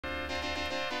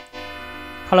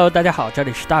Hello， 大家好，这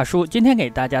里是大叔，今天给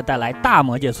大家带来大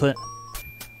魔界村。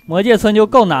魔界村就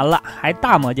够难了，还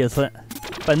大魔界村。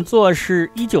本作是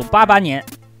1988年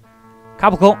卡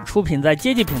普空出品在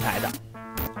街机平台的，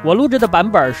我录制的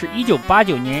版本是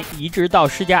1989年移植到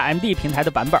世嘉MD 平台的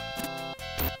版本。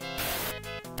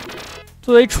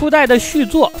作为初代的续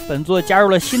作，本作加入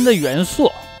了新的元素，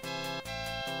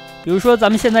比如说咱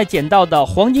们现在捡到的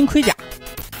黄金盔甲。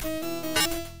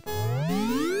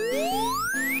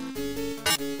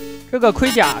这个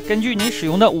盔甲根据你使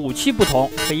用的武器不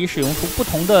同，可以使用出不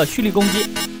同的蓄力攻击。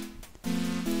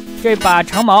这把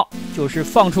长矛就是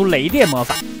放出雷电魔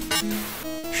法，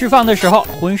释放的时候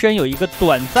浑身有一个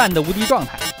短暂的无敌状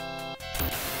态，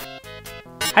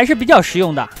还是比较实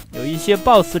用的，有一些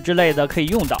BOSS 之类的可以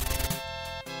用到。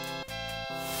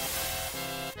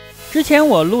之前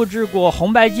我录制过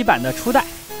红白机版的初代，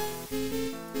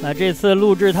那这次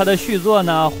录制它的续作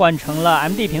呢，换成了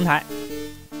MD 平台。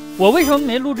我为什么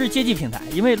没录制街机平台？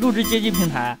因为录制街机平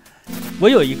台，我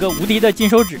有一个无敌的金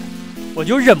手指，我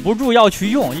就忍不住要去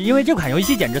用，因为这款游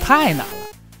戏简直太难了。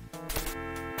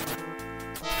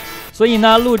所以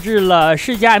呢，录制了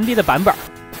世嘉 MD 的版本。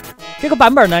这个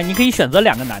版本呢，你可以选择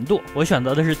2个难度，我选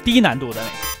择的是低难度的那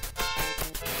个，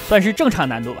算是正常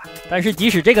难度吧。但是即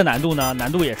使这个难度呢，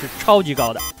难度也是超级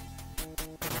高的。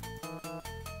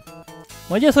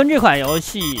魔界村这款游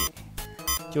戏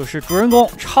就是主人公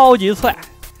超级脆。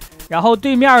然后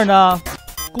对面呢，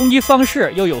攻击方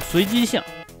式又有随机性，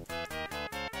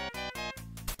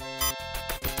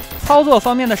操作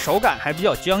方面的手感还比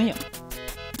较僵硬，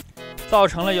造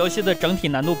成了游戏的整体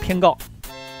难度偏高，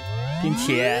并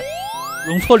且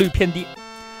容错率偏低。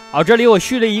好，这里我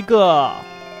续了一个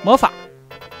魔法，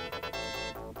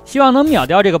希望能秒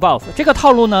掉这个 BOSS。这个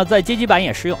套路呢，在街机版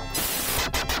也适用。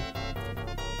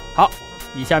好，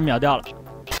一下秒掉了。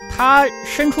他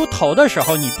伸出头的时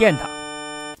候，你电他。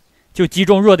就击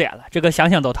中弱点了，这个想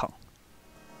想都疼。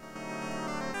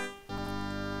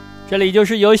这里就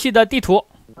是游戏的地图。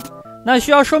那需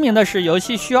要说明的是，游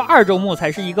戏需要2周目才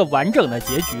是一个完整的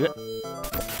结局。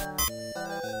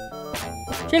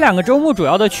这2个周目主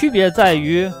要的区别在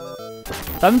于，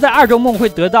咱们在2周目会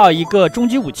得到一个终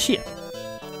极武器，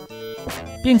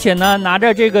并且呢，拿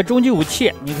着这个终极武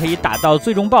器，你可以打到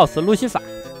最终 BOSS 路西法。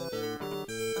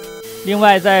另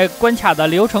外，在关卡的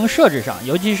流程设置上，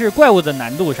尤其是怪物的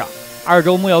难度上，2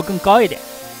周目要更高一点。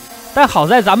但好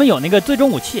在咱们有那个最终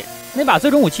武器，那把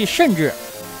最终武器甚至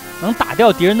能打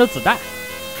掉敌人的子弹，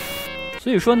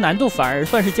所以说难度反而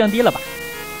算是降低了吧。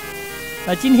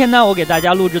那今天呢，我给大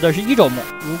家录制的是1周目，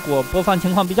如果播放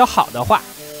情况比较好的话，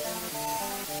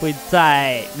会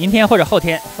在明天或者后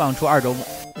天放出2周目。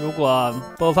如果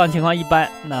播放情况一般，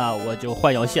那我就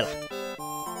换游戏了。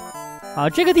啊，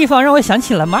这个地方让我想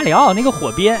起了马里奥那个火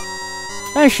鞭，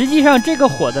但实际上这个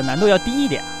火的难度要低一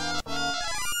点，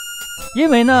因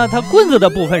为呢，它棍子的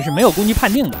部分是没有攻击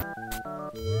判定的。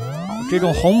这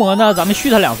种红魔呢，咱们续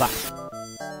它2发，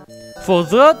否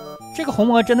则这个红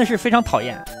魔真的是非常讨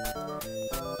厌，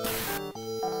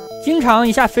经常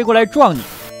一下飞过来撞你。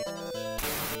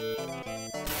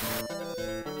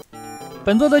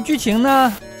本作的剧情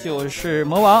呢，就是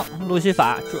魔王路西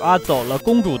法抓走了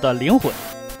公主的灵魂。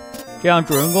这样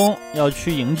主人公要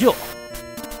去营救，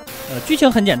剧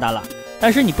情很简单了，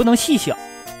但是你不能细想。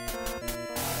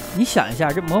你想一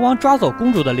下，这魔王抓走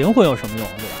公主的灵魂有什么用，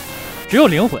对吧？只有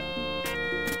灵魂。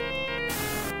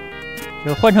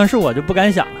这换成是我就不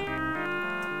敢想了。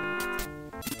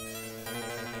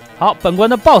好，本关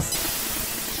的 BOSS，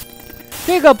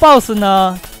 这个 BOSS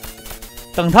呢，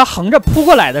等他横着扑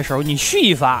过来的时候，你续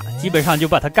一发，基本上就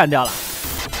把他干掉了。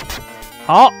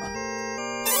好。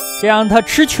这样他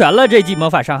吃全了这记魔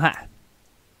法伤害，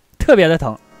特别的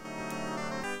疼。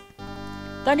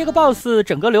但这个 BOSS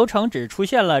整个流程只出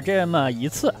现了这么1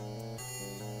次，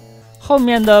后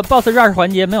面的 BOSS rush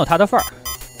环节没有他的份儿，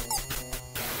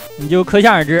你就可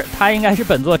想而知，他应该是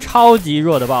本作超级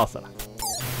弱的 BOSS 了。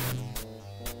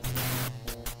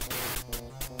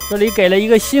这里给了一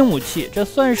个新武器，这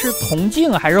算是铜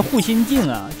镜还是护心镜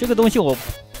啊？这个东西我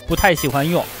不太喜欢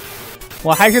用，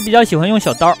我还是比较喜欢用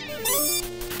小刀。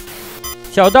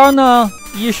小刀呢，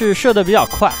一是射得比较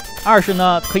快，2是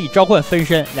呢可以召唤分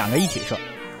身，2个一起射，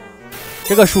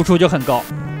这个输出就很高。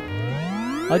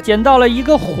捡到了一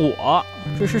个火，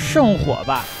这是圣火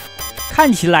吧？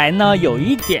看起来呢有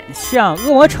一点像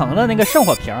恶魔城的那个圣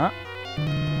火瓶，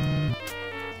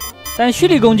但蓄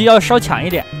力攻击要稍强一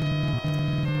点，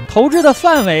投掷的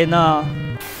范围呢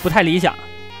不太理想。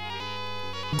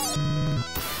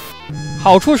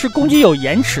好处是攻击有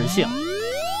延迟性，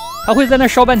它会在那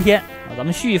烧半天。咱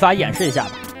们续一发演示一下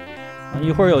吧。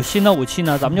一会儿有新的武器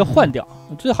呢，咱们就换掉，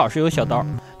最好是有小刀，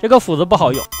这个斧子不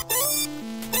好用。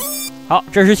好，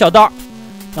这是小刀。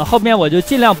那后面我就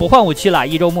尽量不换武器了。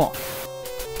一周末，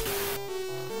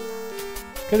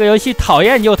这个游戏讨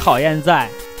厌就讨厌在，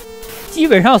基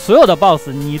本上所有的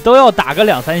BOSS 你都要打个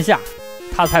2、3下，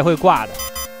它才会挂的。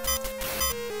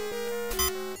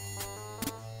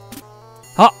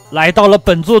好，来到了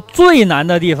本作最难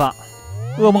的地方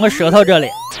——恶魔舌头这里。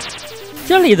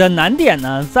这里的难点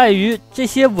呢，在于这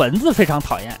些蚊子非常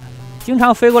讨厌，经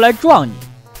常飞过来撞你，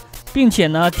并且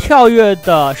呢，跳跃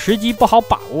的时机不好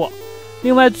把握。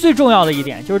另外最重要的一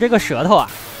点就是这个舌头啊，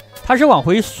它是往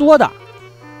回缩的，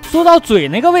缩到嘴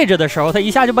那个位置的时候，它一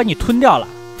下就把你吞掉了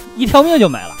，1条命就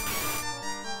没了。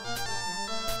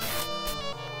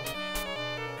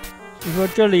所以说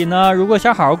这里呢，如果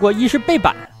想好好过，一是背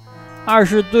板，二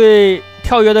是对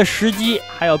跳跃的时机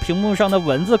还有屏幕上的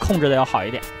文字控制的要好一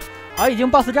点。好，已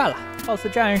经 BOSS 战了。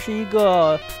BOSS 战是一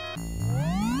朵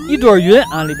云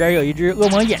啊，里边有一只恶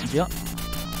魔眼睛。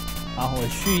然后我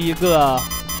续一个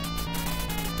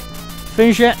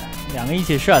分身，2个一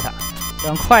起射它，这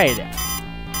样快一点。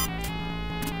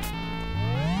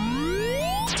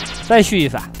再续一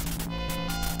发，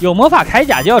有魔法铠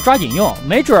甲就要抓紧用，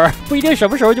没准儿不一定什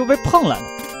么时候就被碰了呢。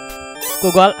过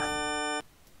关了。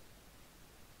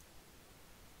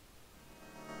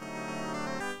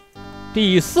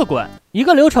第4关，一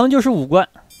个流程就是5关，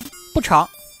不长。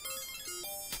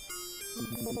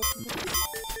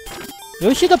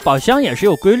游戏的宝箱也是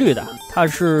有规律的，它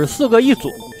是4个一组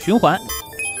循环。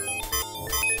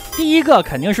第一个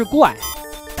肯定是怪，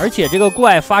而且这个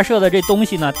怪发射的这东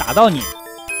西呢，打到你，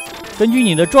根据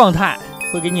你的状态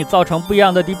会给你造成不一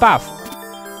样的 debuff。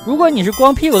如果你是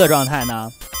光屁股的状态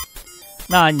呢，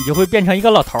那你就会变成一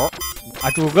个老头啊，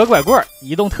拄个拐棍，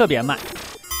移动特别慢。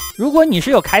如果你是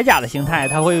有铠甲的形态，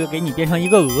它会给你变成一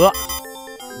个鹅，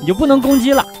你就不能攻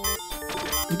击了。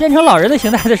你变成老人的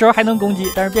形态的时候还能攻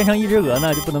击，但是变成一只鹅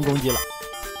呢就不能攻击了。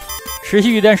持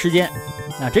续一段时间，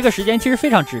那这个时间其实非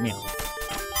常致命，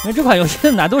因为这款游戏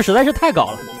的难度实在是太高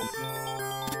了。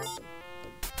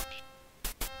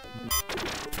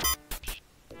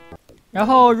然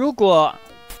后如果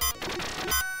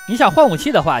你想换武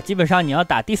器的话，基本上你要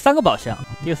打第3个宝箱，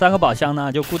第3个宝箱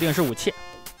呢就固定是武器。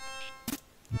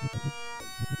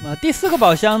第4个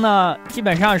宝箱呢，基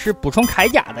本上是补充铠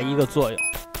甲的一个作用。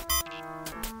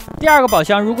第2个宝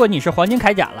箱，如果你是黄金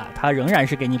铠甲了，它仍然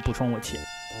是给你补充武器。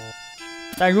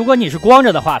但如果你是光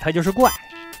着的话，它就是怪。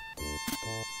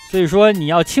所以说你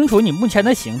要清楚你目前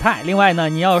的形态。另外呢，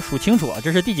你要数清楚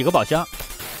这是第几个宝箱。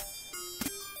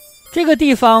这个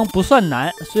地方不算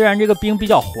难，虽然这个冰比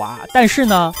较滑，但是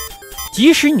呢，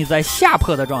即使你在下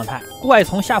坡的状态，怪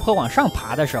从下坡往上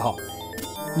爬的时候，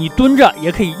你蹲着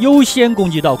也可以优先攻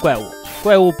击到怪物，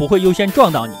怪物不会优先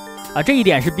撞到你啊，这一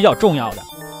点是比较重要的。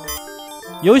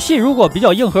游戏如果比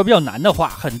较硬核、比较难的话，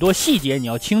很多细节你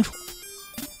要清楚。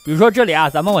比如说这里啊，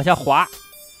咱们往下滑，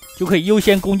就可以优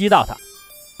先攻击到它。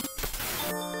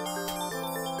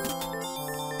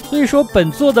所以说，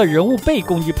本作的人物被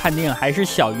攻击判定还是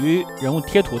小于人物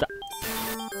贴图的。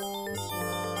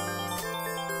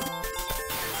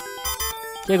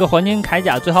这个黄金铠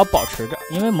甲最好保持着，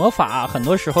因为魔法很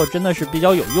多时候真的是比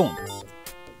较有用的。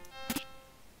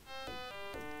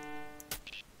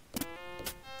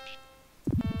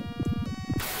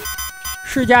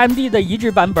世嘉MD的移植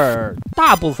版本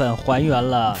大部分还原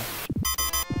了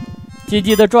街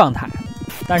机的状态，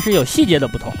但是有细节的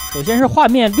不同。首先是画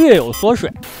面略有缩水，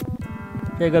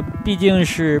这个毕竟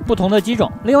是不同的机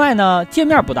种。另外呢，界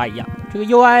面不大一样。这个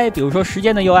UI， 比如说时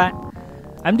间的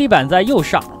UI，MD 版在右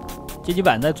上，街机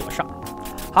版在左上。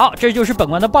好，这就是本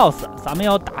关的 BOSS， 咱们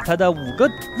要打他的5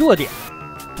个弱点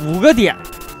，5个点，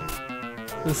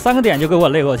这3个点就给我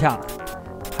累够呛了，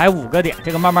还5个点，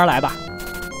这个慢慢来吧。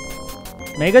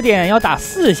每个点要打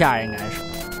4下，应该是。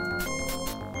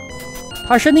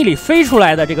他身体里飞出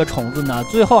来的这个虫子呢，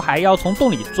最后还要从洞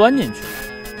里钻进去，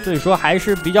所以说还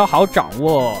是比较好掌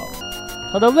握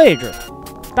它的位置的。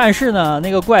但是呢，那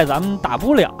个怪咱们打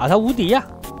不了啊，他无敌呀。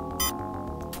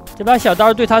这把小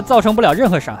刀对他造成不了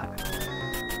任何伤害。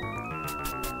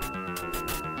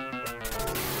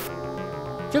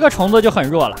这个虫子就很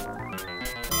弱了。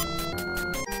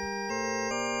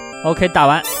OK，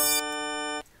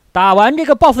 打完这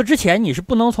个 BOSS 之前，你是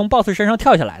不能从 BOSS 身上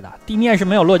跳下来的，地面是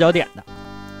没有落脚点的。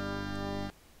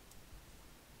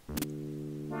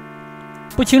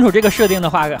不清楚这个设定的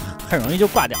话，很容易就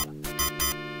挂掉了。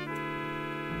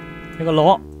这个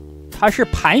龙，它是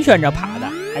盘旋着爬的，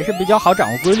还是比较好掌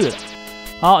握规律的。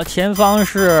好，前方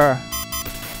是，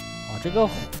这个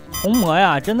红魔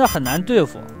呀，真的很难对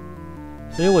付，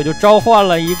所以我就召唤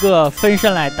了一个分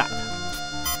身来打他。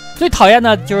最讨厌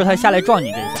的就是他下来撞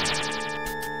你这一下。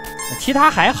其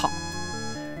他还好，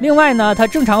另外呢，它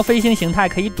正常飞行形态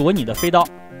可以躲你的飞刀，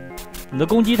你的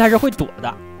攻击它是会躲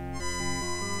的。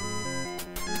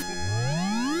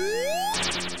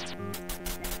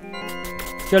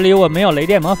这里我没有雷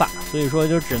电魔法，所以说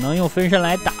就只能用分身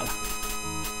来打了。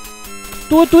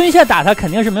多蹲下打它肯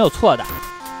定是没有错的，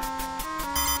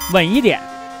稳一点。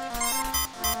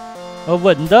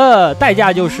稳的代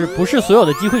价就是不是所有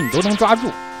的机会你都能抓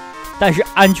住，但是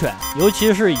安全，尤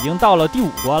其是已经到了第5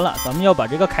关了，咱们要把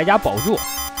这个铠甲保住。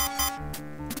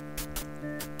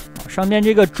上面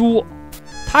这个猪，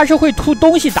它是会吐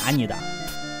东西打你的。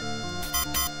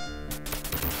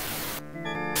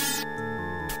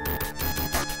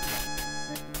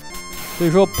所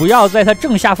以说不要在它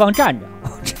正下方站着。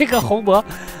这个红魔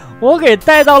我给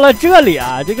带到了这里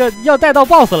啊，这个要带到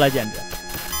BOSS 了，简直。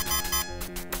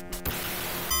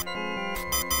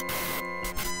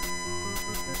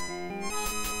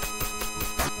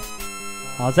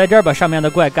好，在这儿把上面的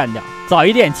怪干掉，早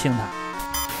一点清它。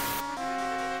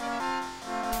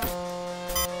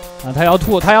啊，他要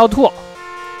吐，他要吐。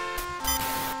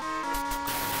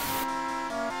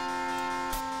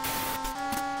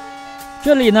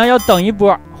这里呢要等一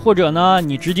波，或者呢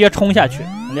你直接冲下去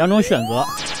，2种选择。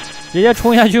直接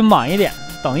冲下去莽一点，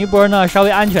等一波呢稍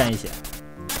微安全一些。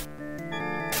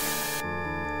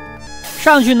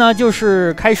上去呢就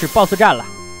是开始 BOSS 战了，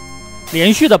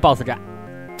连续的 BOSS 战。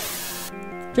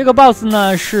这个 BOSS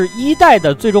呢是1代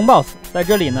的最终 BOSS， 在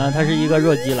这里呢它是一个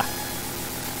弱鸡了。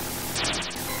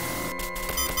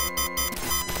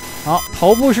好，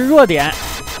头部是弱点，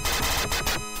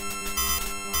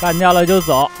干掉了就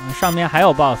走。上面还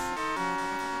有 BOSS，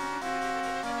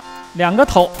 2个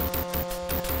头。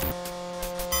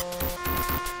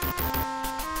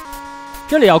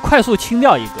这里要快速清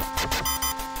掉一个，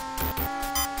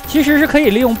其实是可以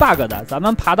利用 bug 的。咱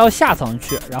们爬到下层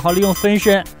去，然后利用分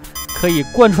身可以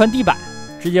贯穿地板，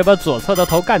直接把左侧的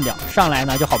头干掉，上来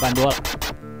呢就好办多了。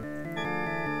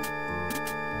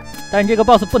但这个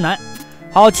BOSS 不难。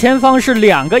好，前方是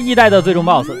2个1代的最终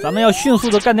BOSS， 咱们要迅速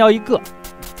的干掉一个。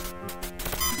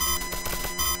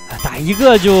打一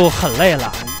个就很累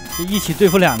了，这一起对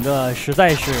付2个实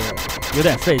在是有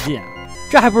点费劲。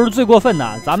这还不是最过分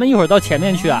的，咱们一会儿到前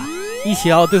面去啊，一起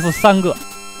要对付3个，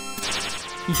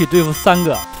一起对付3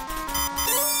个，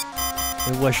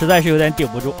我实在是有点顶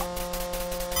不住。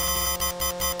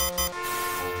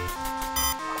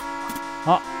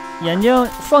好，眼睛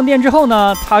放电之后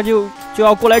呢，他就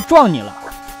要过来撞你了，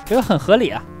这个很合理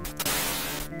啊。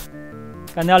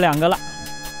干掉2个了，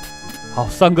好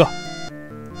，3个。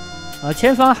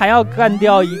前方还要干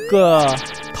掉一个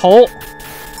头，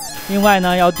另外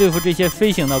呢要对付这些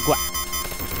飞行的怪。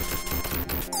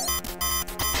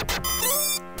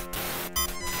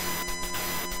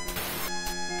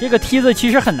这个梯子其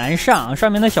实很难上，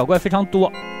上面的小怪非常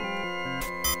多。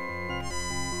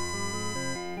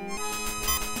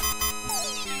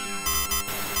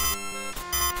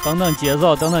等等节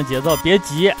奏，等等节奏，别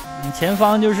急，你前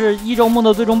方就是1周目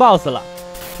的最终 BOSS 了，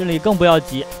这里更不要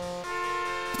急。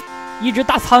一只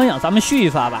大苍蝇，咱们续一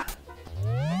发吧。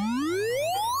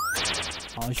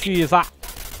好，续一发，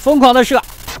疯狂的射，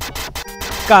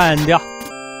干掉。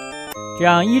这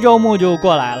样1周目就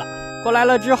过来了。过来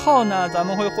了之后呢，咱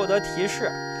们会获得提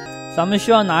示，咱们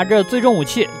需要拿着最终武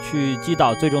器去击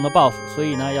倒最终的 BOSS， 所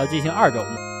以呢要进行2周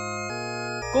目。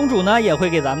公主呢也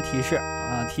会给咱们提示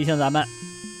啊，提醒咱们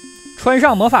穿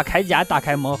上魔法铠甲，打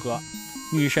开魔盒，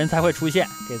女神才会出现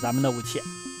给咱们的武器。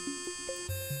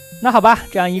那好吧，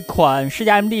这样一款世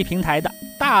嘉 MD 平台的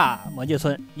大魔界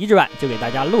村移植版就给大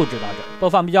家录制到这儿。播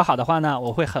放比较好的话呢，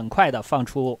我会很快的放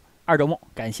出2周目。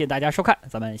感谢大家收看，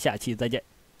咱们下期再见。